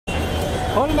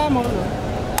Hold ma'am, hold.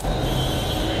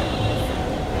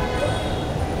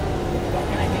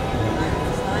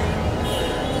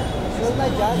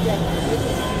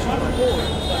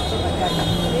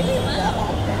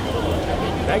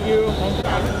 Thank you.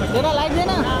 देना light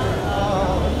देना.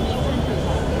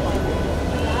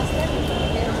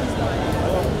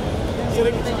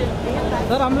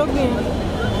 Sir हम लोग भी हैं.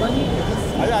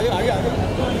 आगे आगे आगे.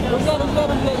 रुक जा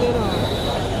ले रहा हूँ.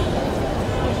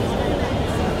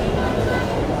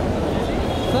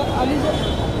 Sir Ali sir.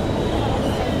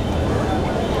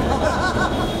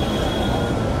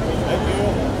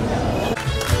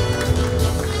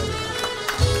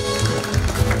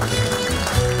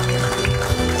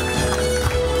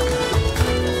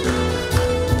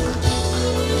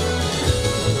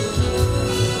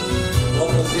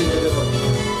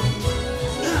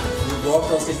 You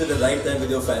walked on stage at the right time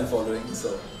with your fan following,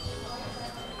 so.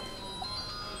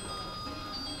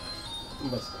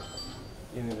 बस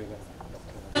ये नहीं रहेगा.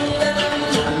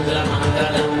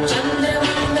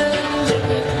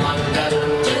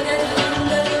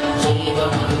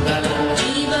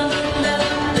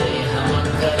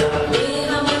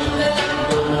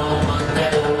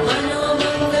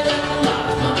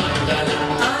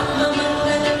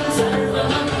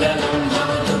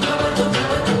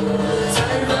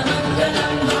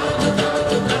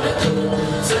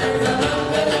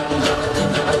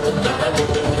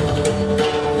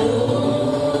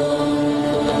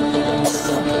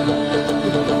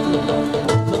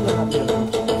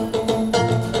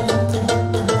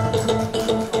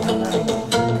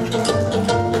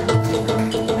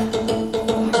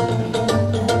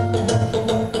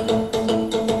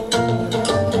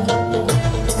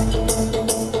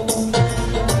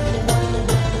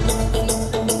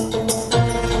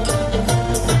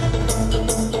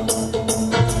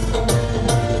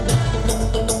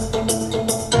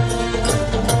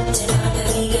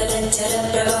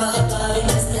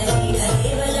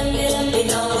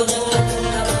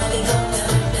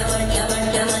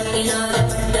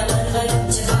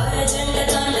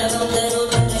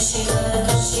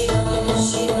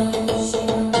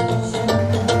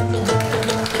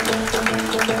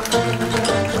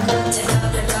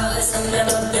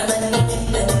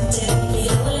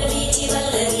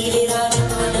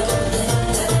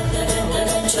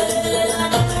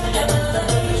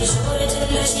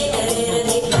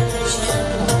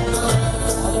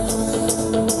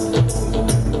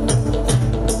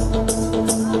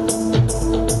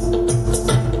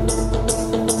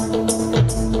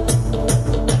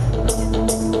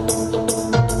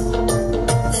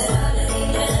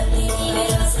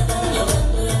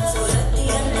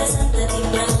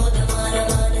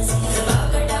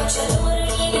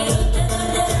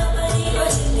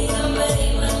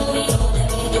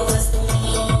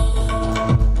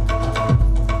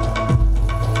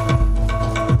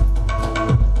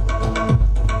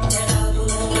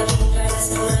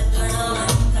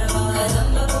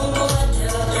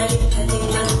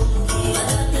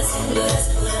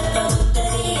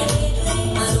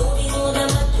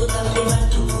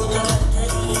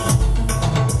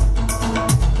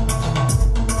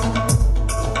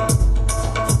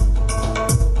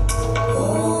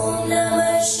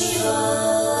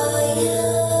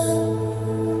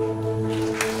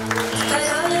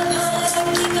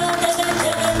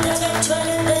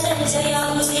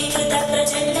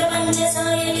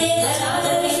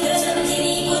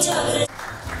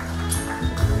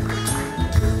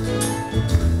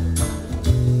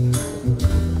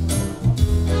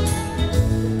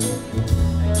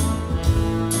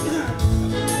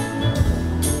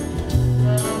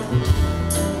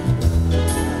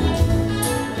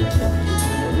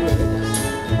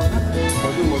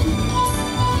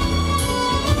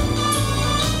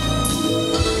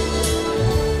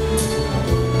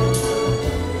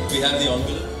 We have the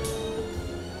envelope.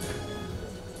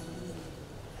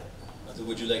 So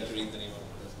would you like to read the name of the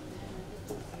person?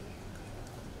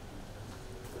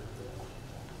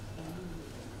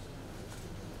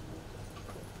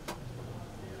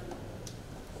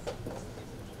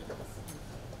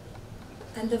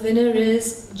 And the winner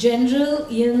is General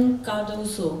Ian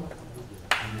Cardoso.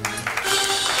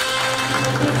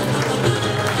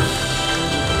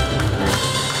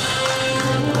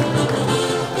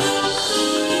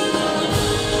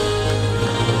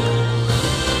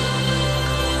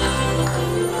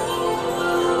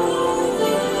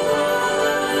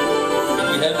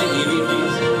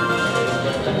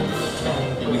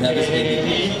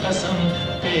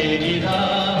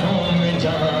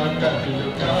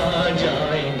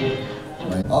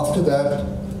 After that,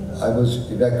 I was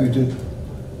evacuated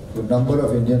to a number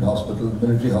of Indian hospitals,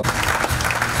 military hospitals.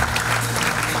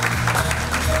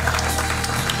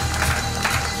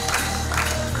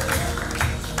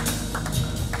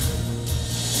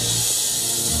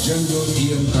 General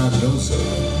Ian Cardozo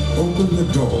opened the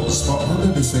doors for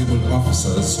other disabled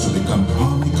officers to become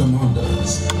Army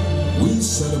commanders. We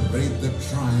celebrate the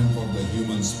triumph of the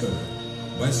human spirit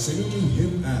by saluting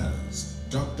him as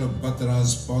Dr.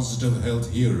 Batra's Positive Health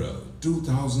Hero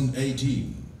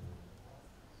 2018.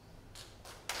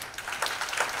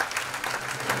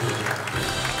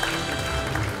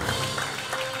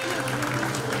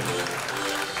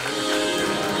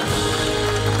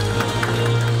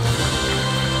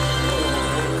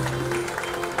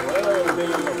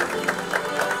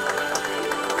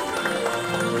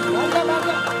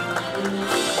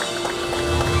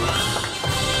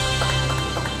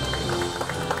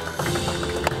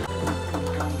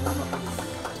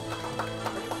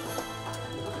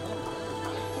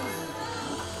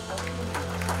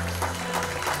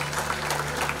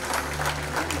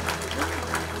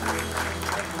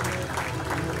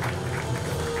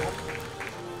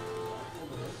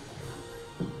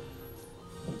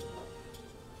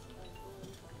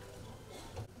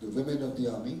 The women of the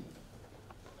army,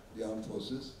 the armed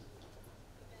forces,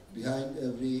 behind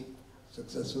every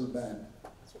successful man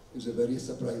is a very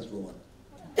surprised woman.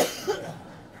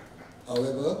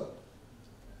 However,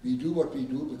 we do what we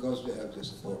do because they have their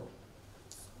support.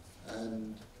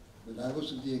 And when I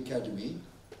was in the academy,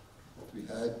 we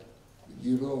had the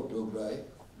hero of Dogra'i,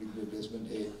 Brigadier Desmond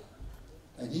Hay,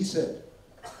 and he said,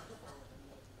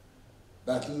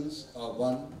 battles are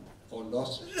won or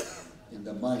lost in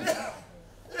the mind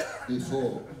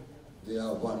before they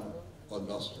are won or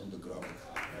lost on the ground.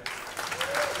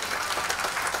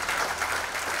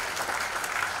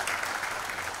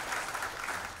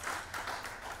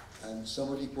 And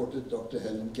somebody quoted Dr.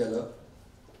 Helen Keller,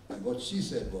 and what she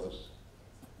said was,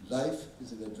 life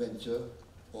is an adventure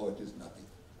or it is nothing.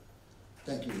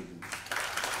 Thank you, Ruby.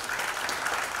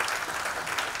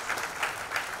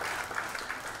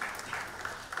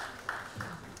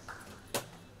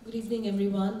 Good evening,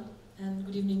 everyone, and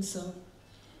good evening, sir.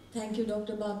 Thank you,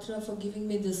 Dr. Batra, for giving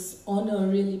me this honor,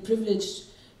 really privileged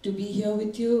to be here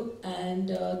with you and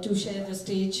to share the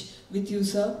stage with you,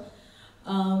 sir.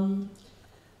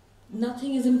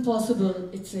 Nothing is impossible,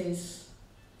 it says.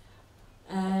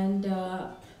 And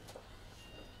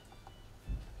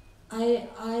I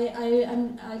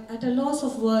am at a loss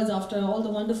of words after all the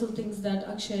wonderful things that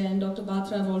Akshay and Dr.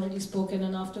 Batra have already spoken,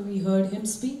 and after we heard him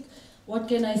speak. What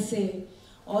can I say?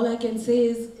 All I can say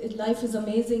is life is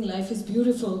amazing, life is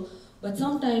beautiful, but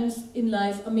sometimes in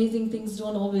life amazing things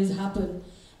don't always happen.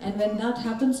 And when that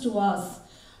happens to us,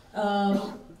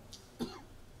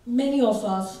 many of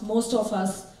us, most of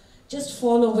us, just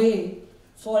fall away,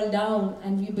 fall down,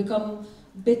 and we become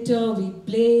bitter, we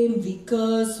blame, we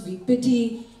curse, we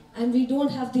pity, and we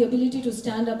don't have the ability to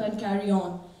stand up and carry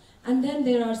on. And then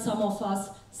there are some of us,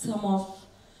 some of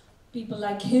people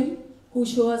like him, who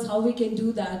show us how we can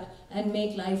do that and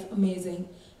make life amazing.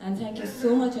 And thank you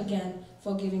so much again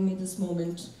for giving me this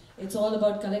moment. It's all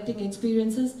about collecting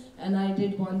experiences, and I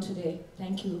did one today.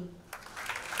 Thank you.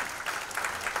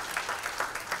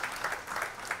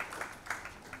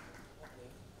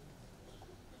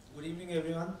 Good evening,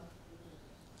 everyone.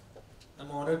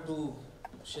 I'm honored to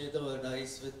share the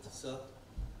dice with sir.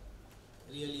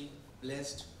 Really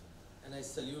blessed, and I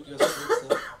salute your spirit,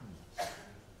 sir.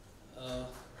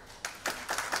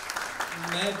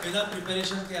 मैं बिना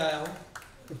preparation के आया हूँ,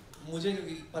 मुझे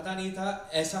पता नहीं था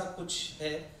ऐसा कुछ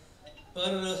है,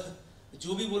 पर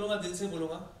जो भी बोलूँगा दिल से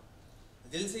बोलूँगा।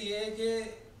 दिल से ये है कि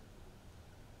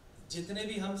जितने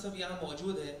भी हम सब यहाँ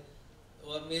मौजूद हैं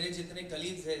और मेरे जितने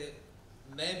कलीग्स हैं,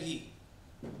 मैं भी,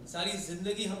 सारी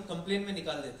ज़िंदगी हम कंप्लेन में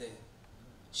निकाल देते हैं,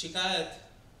 शिकायत,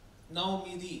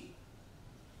 नाउमीदी,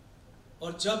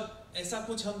 और जब ऐसा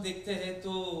कुछ हम देखते हैं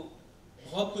तो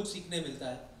बहुत कुछ सीखने मिलता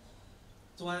है।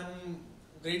 तो आई एम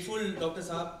ग्रेटफुल डॉक्टर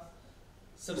साहब।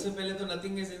 सबसे पहले तो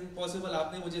नथिंग इज इम्पॉसिबल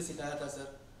आपने मुझे सिखाया था सर।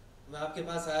 मैं आपके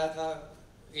पास आया था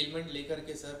एलिमेंट लेकर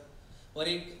के सर, और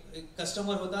एक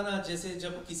कस्टमर होता ना, जैसे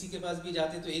जब किसी के पास भी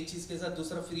जाते तो एक चीज़ के साथ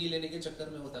दूसरा फ्री लेने के चक्कर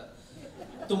में होता है,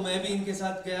 तो मैं भी इनके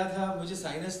साथ गया था। मुझे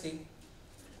साइनस थी,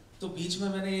 तो बीच में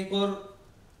मैंने एक और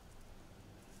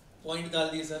पॉइंट डाल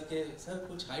दिए सर के, सर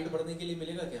कुछ हाइट बढ़ने के लिए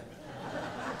मिलेगा क्या?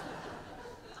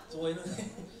 तो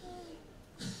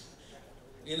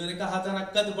इन्होंने कहा था ना,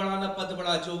 कद बड़ा ना पद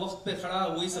बड़ा, जो वक्त पे खड़ा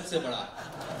वही सबसे बड़ा।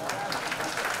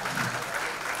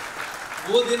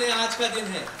 वो दिन है, आज का दिन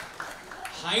है।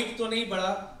 हाइट तो नहीं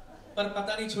बढ़ा, पर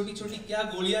पता नहीं छोटी छोटी क्या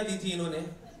गोलियां दी थी इन्होंने।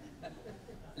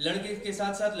 लड़के के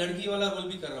साथ साथ लड़की वाला रोल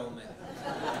भी कर रहा हूं मैं।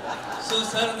 So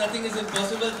sir, nothing is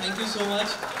impossible. Thank you so much,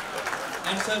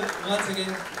 and sir once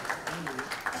again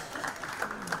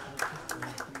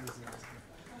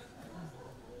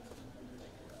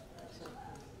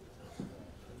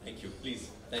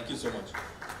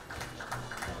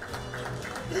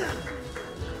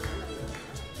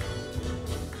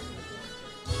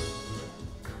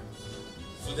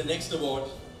the next award,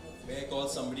 may I call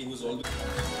somebody who's always...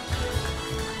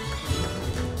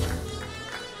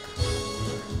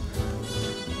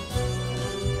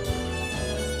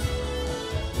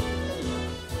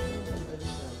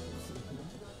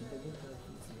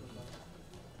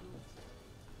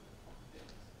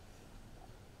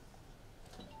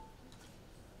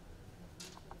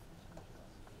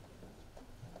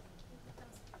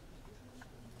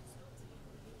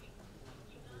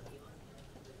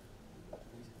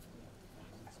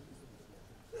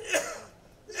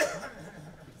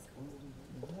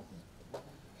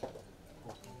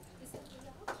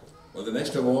 Well, the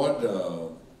next award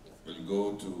will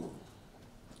go to...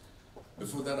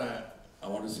 Before that, I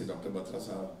want to say, Dr. Batra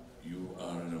Saab, you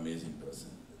are an amazing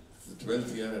person. It's the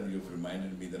 12th year and you've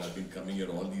reminded me that I've been coming here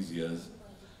all these years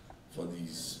for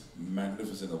these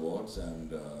magnificent awards, and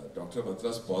Dr.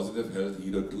 Batra's Positive Health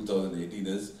Hero 2018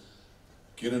 is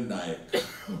Kiran Nayak.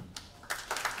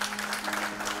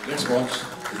 Let's watch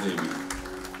his AV.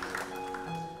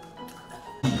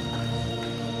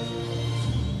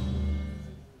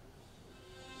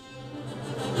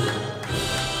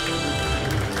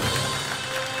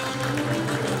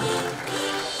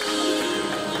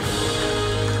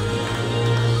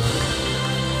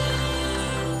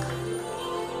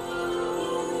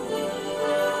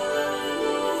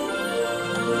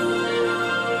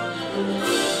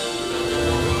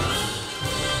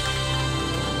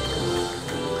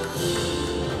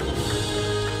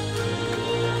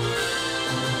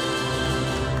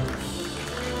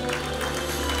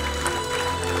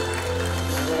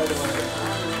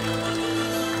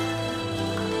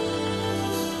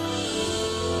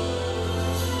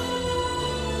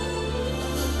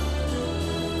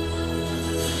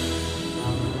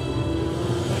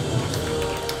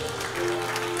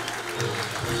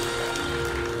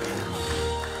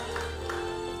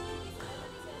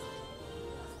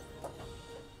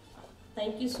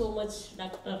 Thank you so much,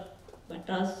 Dr.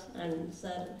 Batras and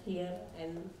sir here,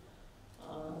 and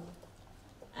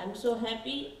I'm so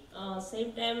happy.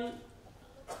 Same time,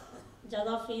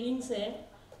 ज़्यादा feelings है,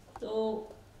 तो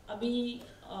अभी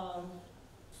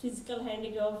physical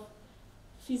handicap,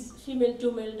 female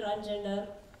to male transgender,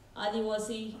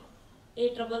 आदिवासी,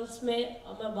 ये troubles में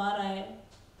मैं बाहर आए,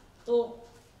 तो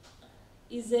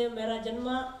इसे मेरा जन्म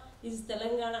इस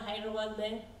तेलंगाना हैदराबाद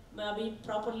में, मैं अभी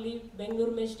प्रॉपरली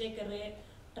बेंगलुरु में स्टे कर रहे,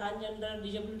 ट्रांसजेंडर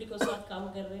डिजेबिलिटी को साथ काम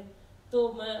कर रहे, तो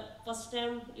मैं फर्स्ट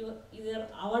टाइम इधर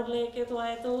अवार्ड लेके तो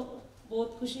आए, तो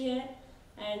बहुत खुशी है।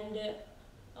 एंड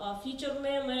फ्यूचर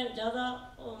में मैं ज़्यादा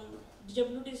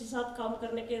डिजेबिलिटी के साथ काम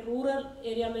करने के, रूरल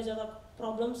एरिया में ज़्यादा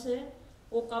प्रॉब्लम्स है,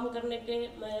 वो काम करने के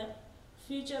मैं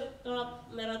फ्यूचर का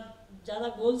मेरा ज़्यादा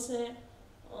गोल्स है।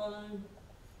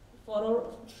 फॉर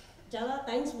ज़्यादा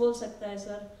थैंक्स बोल सकता है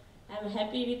sir. I am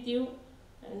happy with you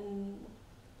and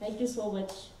thank you so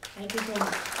much. Thank you so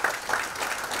much.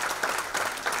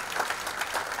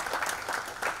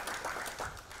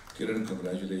 Kiran,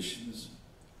 congratulations.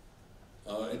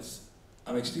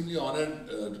 I'm extremely honored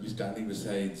to be standing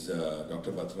beside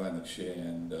Dr. Batra and Akshay,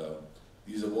 and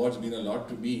these awards mean a lot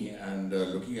to me. And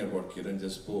looking at what Kiran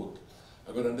just spoke,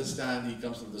 I could understand he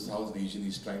comes from the South region,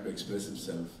 he's trying to express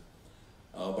himself.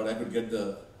 But I could get the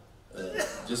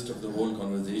gist of the whole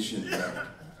conversation that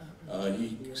he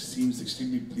seems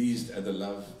extremely pleased at the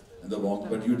love and the warmth,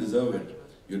 but you deserve it.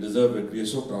 You deserve it. We are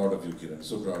so proud of you, Kiran,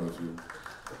 so proud of you.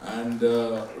 And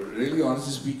really,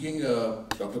 honestly speaking,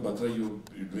 Dr. Batra,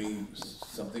 you're doing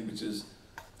something which is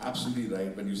absolutely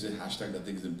right when you say hashtag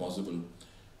nothing is impossible.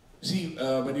 See,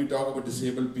 when you talk about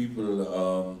disabled people,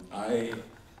 I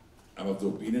am of the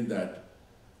opinion that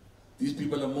these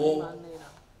people are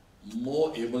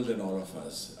more able than all of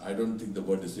us. I don't think the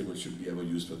word disabled should be ever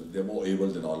used for them. They're more able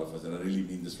than all of us, and I really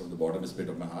mean this from the bottomest pit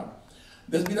of my heart.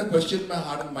 There's been a question in my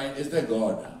heart and mind, is there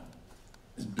God?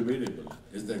 It's debatable.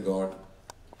 Is there God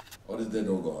or is there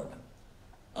no God?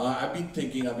 I've been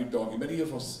thinking, I've been talking, many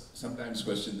of us sometimes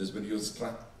question this when you're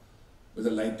struck with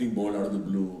a lightning bolt out of the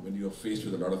blue, when you're faced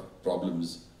with a lot of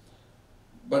problems.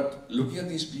 But looking at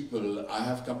these people, I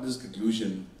have come to this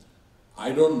conclusion,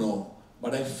 I don't know,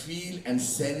 but I feel and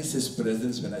sense His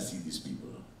presence when I see these people.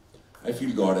 I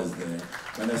feel God is there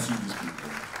when I see these people.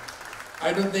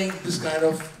 I don't think this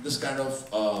kind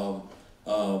of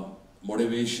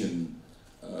motivation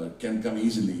can come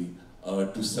easily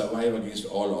to survive against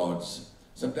all odds.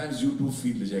 Sometimes you do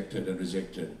feel rejected and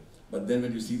rejected, but then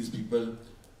when you see these people,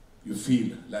 you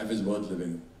feel life is worth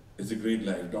living. It's a great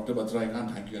life. Dr. Batra, I can't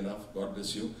thank you enough. God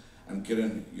bless you. And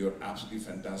Kiran, you're absolutely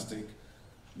fantastic.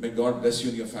 May God bless you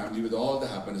and your family with all the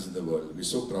happiness in the world. We're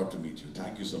so proud to meet you.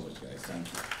 Thank you so much, guys. Thank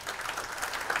you.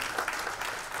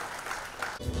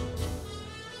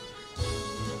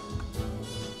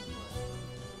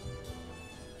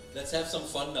 let's have some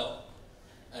fun now.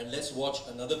 And let's watch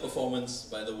another performance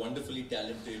by the wonderfully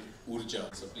talented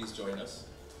Urja. So please join us.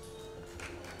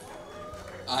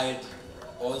 I'd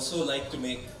also like to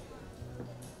make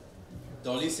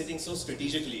Dolly sitting so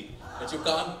strategically that you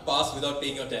can't pass without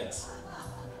paying your tax.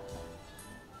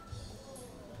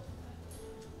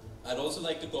 I'd also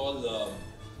like to call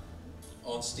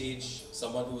on stage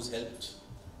someone who's helped.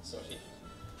 Sorry.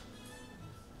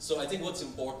 So I think what's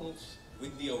important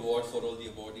with the award for all the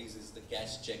awardees is the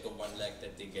cash check of 1 lakh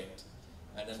that they get.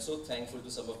 And I'm so thankful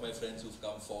to some of my friends who've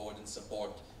come forward and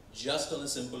support just on a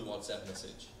simple WhatsApp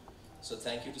message. So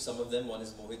thank you to some of them. One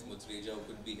is Mohit Mutreja, who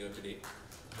couldn't be here today.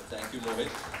 So thank you, Mohit.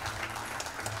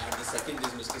 And the second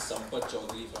is Mr. Sampat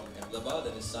Chaudhary from Ahmedabad,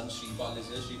 and his son Shripal is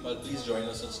here. Shripal, please join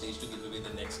us on stage to give away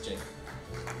the next check.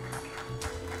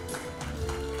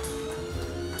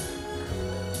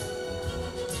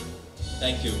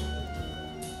 Thank you.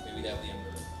 May we have the envelope.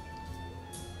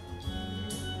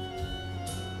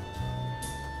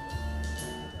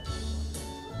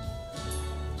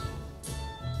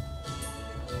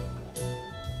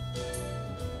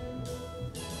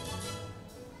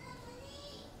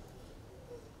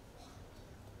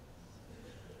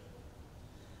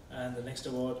 And the next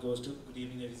award goes to, good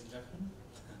evening ladies and gentlemen,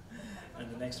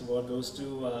 and the next award goes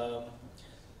to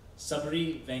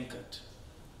Sabri Venkat.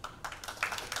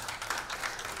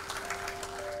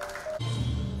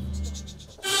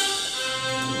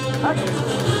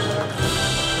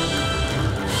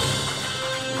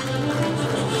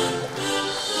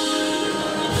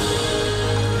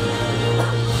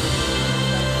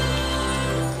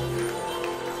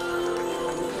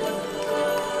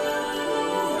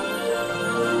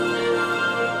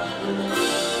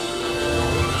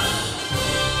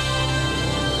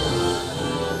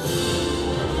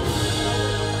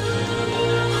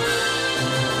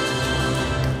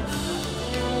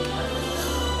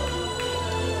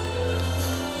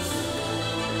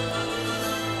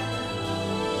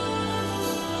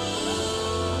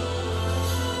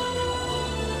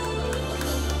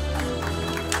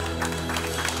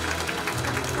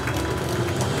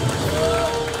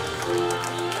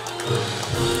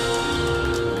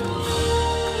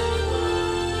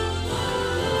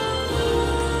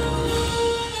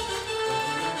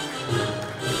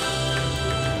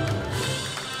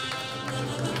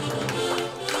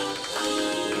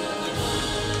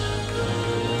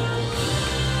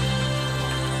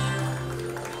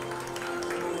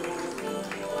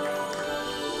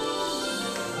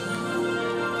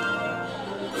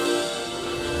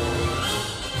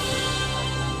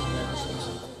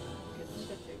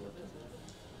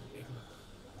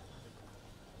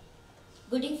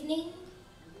 Good evening.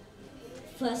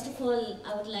 First of all,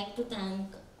 I would like to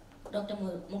thank Dr.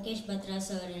 Mukesh Batra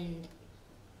sir and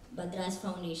Badra's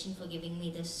Foundation for giving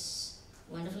me this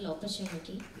wonderful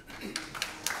opportunity.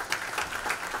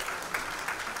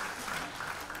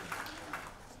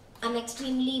 I'm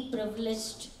extremely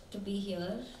privileged to be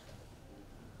here,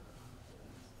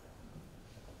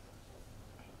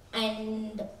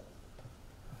 and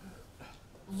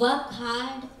work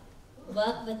hard,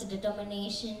 work with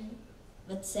determination,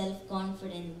 with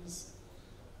self-confidence.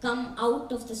 Come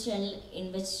out of the shell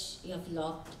in which you have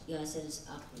locked yourselves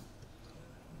up.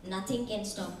 Nothing can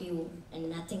stop you and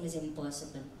nothing is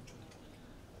impossible.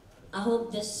 I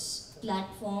hope this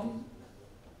platform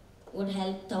would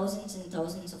help thousands and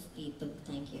thousands of people.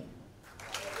 Thank you.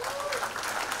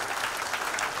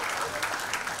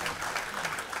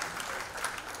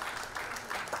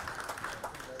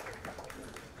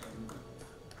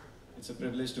 It's a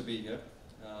privilege to be here.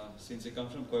 Since I come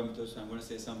from Coimbatore, so I'm going to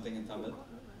say something in Tamil.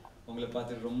 Ungala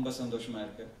paathu romba sandoshama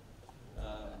irukku.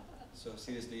 So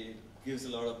seriously, it gives a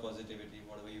lot of positivity,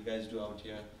 whatever you guys do out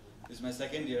here. This is my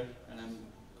second year, and I'm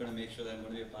going to make sure that I'm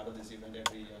going to be a part of this event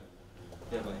every year.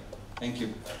 Thereby, thank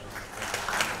you.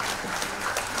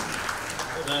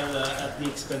 Well, at the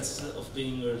expense of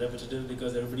being repetitive,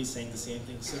 because everybody's saying the same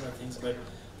things, similar things, but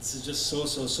this is just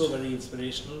so very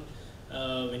inspirational.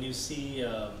 When you see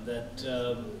that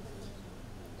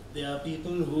there are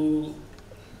people who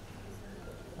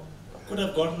could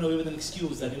have gotten away with an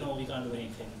excuse that, we can't do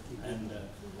anything, and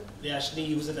they actually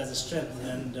use it as a strength,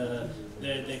 and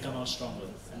they come out stronger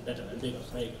and better and bigger.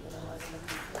 Very good.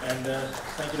 And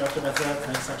thank you, Dr. Batra.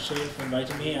 Thanks, Akshay, for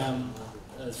inviting me.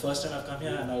 It's the first time I've come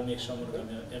here, and I'll make sure I'm going to come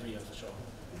here every year for sure.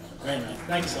 Very nice.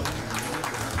 Thank you so much.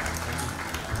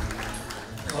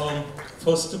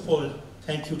 First of all,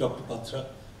 thank you, Dr. Batra,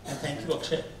 and thank you,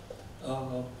 Akshay.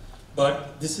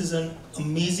 But this is an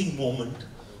amazing moment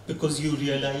because you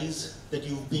realize that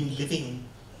you've been living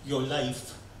your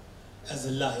life as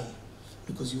a lie,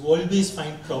 because you always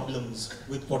find problems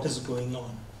with what is going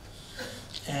on.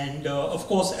 And of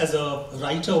course, as a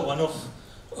writer, one of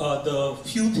the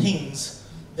few things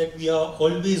that we are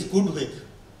always good with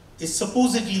is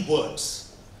supposedly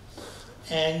words.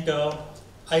 And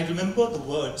I remember the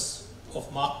words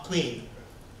of Mark Twain,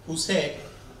 who said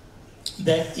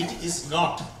that it is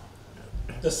not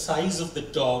the size of the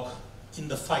dog in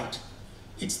the fight,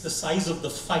 it's the size of the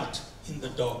fight in the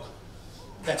dog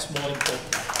that's more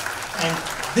important. And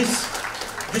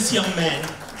this young man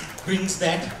brings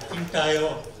that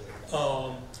entire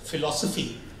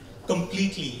philosophy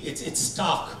completely. It's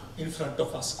stark in front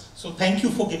of us. So thank you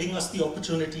for giving us the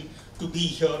opportunity to be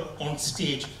here on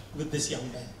stage with this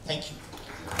young man. Thank you.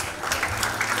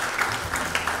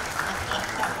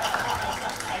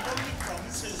 I don't need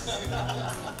promises.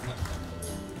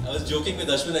 I was joking with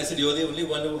Ashwin. I said, you're the only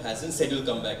one who hasn't said you'll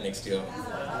come back next year.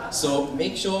 So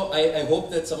make sure, I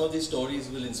hope that some of these stories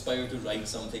will inspire you to write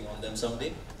something on them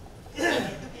someday. I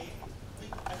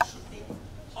should take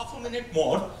half a minute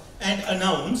more and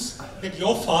announce that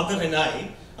your father and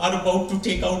I are about to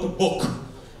take out a book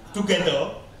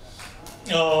together,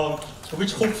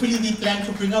 which hopefully we plan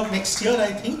to bring out next year,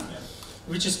 I think,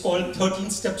 which is called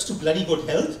 13 Steps to Bloody Good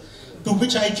Health, to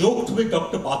which I joked with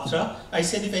Dr. Batra. I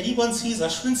said, if anyone sees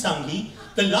Ashwin Sanghi,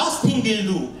 the last thing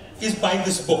they'll do is buy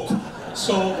this book.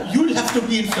 So you'll have to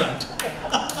be in front.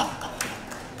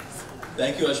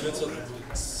 Thank you, Ashwin.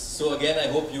 So again, I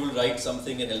hope you will write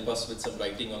something and help us with some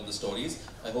writing on the stories.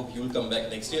 I hope you will come back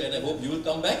next year, and I hope you will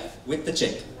come back with the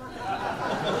check.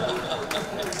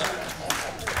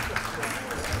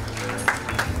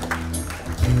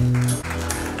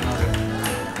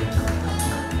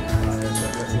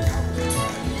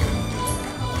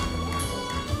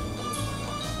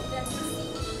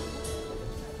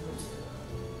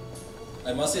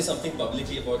 I must say something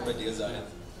publicly about my dear Zayan,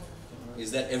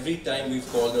 is that every time we've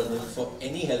called on him for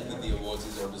any help with the awards,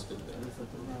 he's always been there.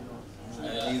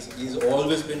 And he's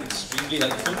always been extremely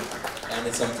helpful, and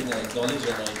it's something I acknowledge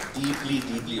and I deeply,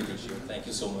 deeply appreciate. Thank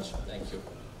you so much. Thank you.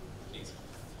 Please.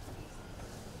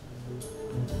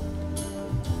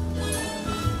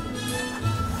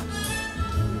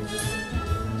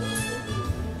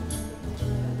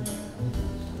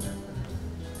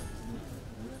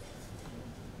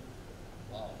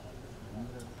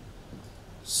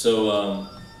 So,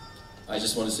 I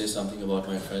just want to say something about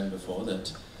my friend before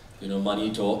that, you know,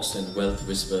 money talks and wealth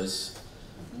whispers.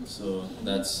 So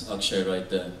that's Akshay right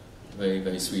there. Very,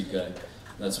 very sweet guy.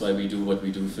 That's why we do what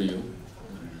we do for you.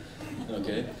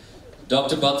 Okay.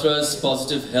 Dr. Batra's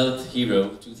Positive Health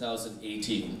Hero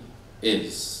 2018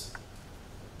 is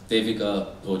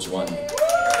Devika Bhojwan.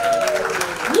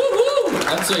 Woohoo!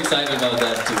 I'm so excited about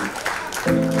that too.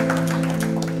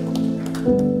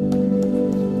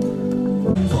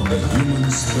 The human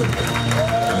spirit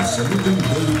by saluting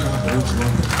Devika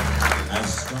Bhojwan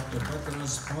as Dr.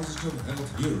 Batra's Positive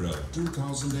Health Hero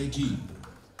 2018.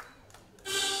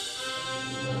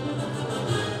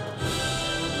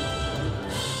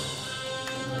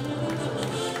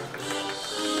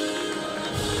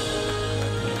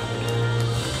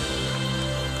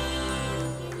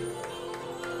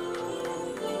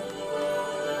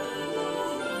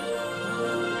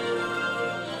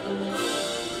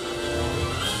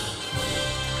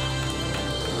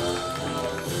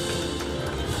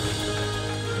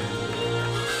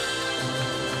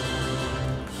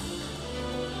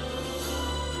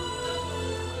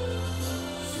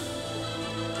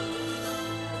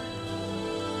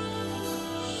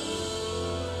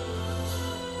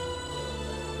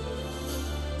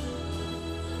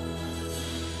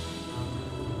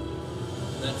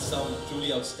 That's some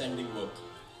truly outstanding work.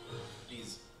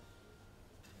 Please.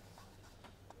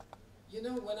 You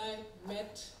know, when I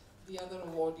met the other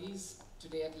awardees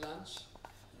today at lunch,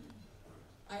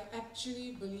 I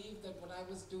actually believed that what I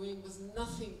was doing was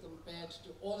nothing compared to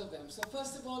all of them. So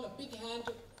first of all, a big hand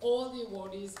to all the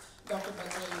awardees, Dr.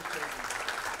 Batra, you've chosen.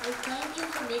 I thank you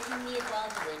for making me a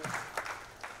part of it.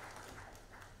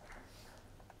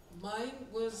 Mine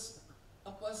was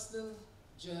a personal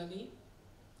journey.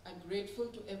 I'm grateful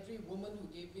to every woman who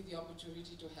gave me the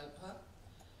opportunity to help her.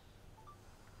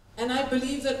 And I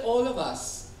believe that all of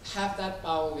us have that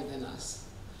power within us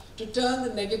to turn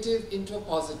the negative into a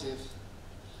positive.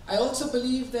 I also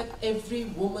believe that every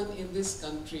woman in this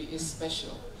country is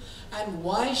special. And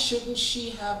why shouldn't she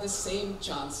have the same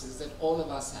chances that all of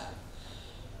us have?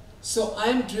 So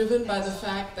I'm driven by the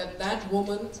fact that that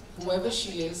woman, whoever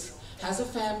she is, has a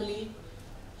family,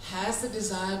 has the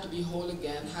desire to be whole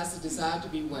again, has the desire to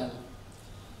be well.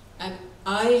 And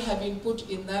I have been put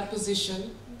in that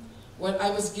position where I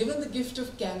was given the gift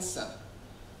of cancer,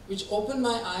 which opened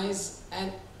my eyes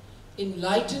and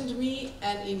enlightened me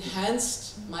and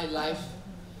enhanced my life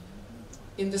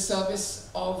in the service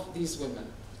of these women.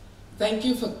 Thank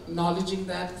you for acknowledging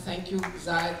that. Thank you,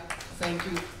 Zaid. Thank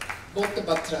you, both the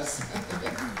Batras.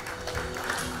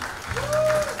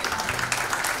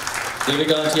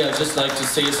 Devika Auntie, I'd just like to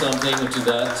say something to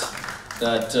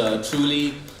that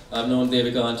truly, I've known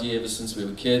Devika Auntie ever since we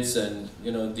were kids, and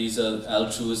you know, these are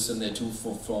altruists in their true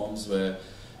forms where,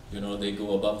 you know, they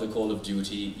go above the call of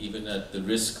duty, even at the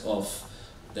risk of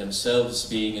themselves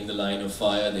being in the line of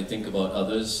fire. They think about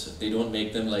others. They don't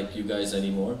make them like you guys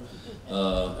anymore.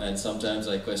 And sometimes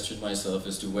I question myself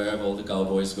as to where have all the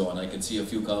cowboys gone. I can see a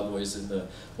few cowboys in the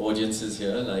audiences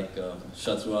here, like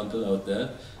Shatru uncle out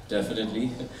there,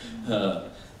 definitely.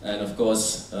 And of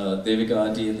course, Devika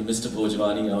Auntie and the Mr.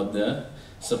 Bhojwani out there,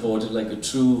 supported like a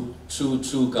true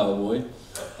cowboy.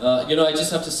 You know, I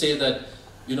just have to say that,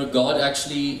 you know, God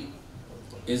actually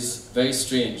is very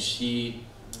strange. He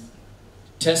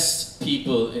tests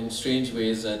people in strange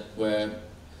ways where,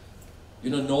 you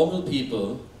know, normal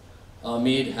people are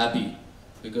made happy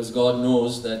because God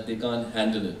knows that they can't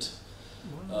handle it.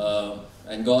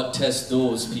 And God tests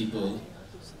those people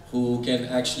who can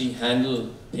actually handle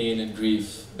pain and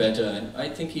grief better, and I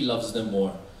think He loves them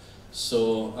more.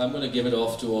 So I'm going to give it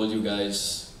off to all you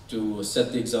guys to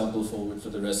set the example forward for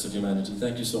the rest of humanity.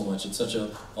 Thank you so much. It's such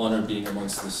an honor being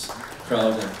amongst this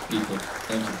crowd and people.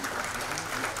 Thank you.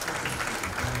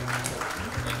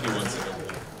 Thank you once again.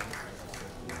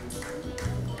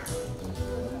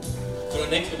 For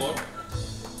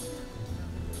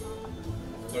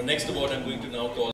our next award, I'm going to now call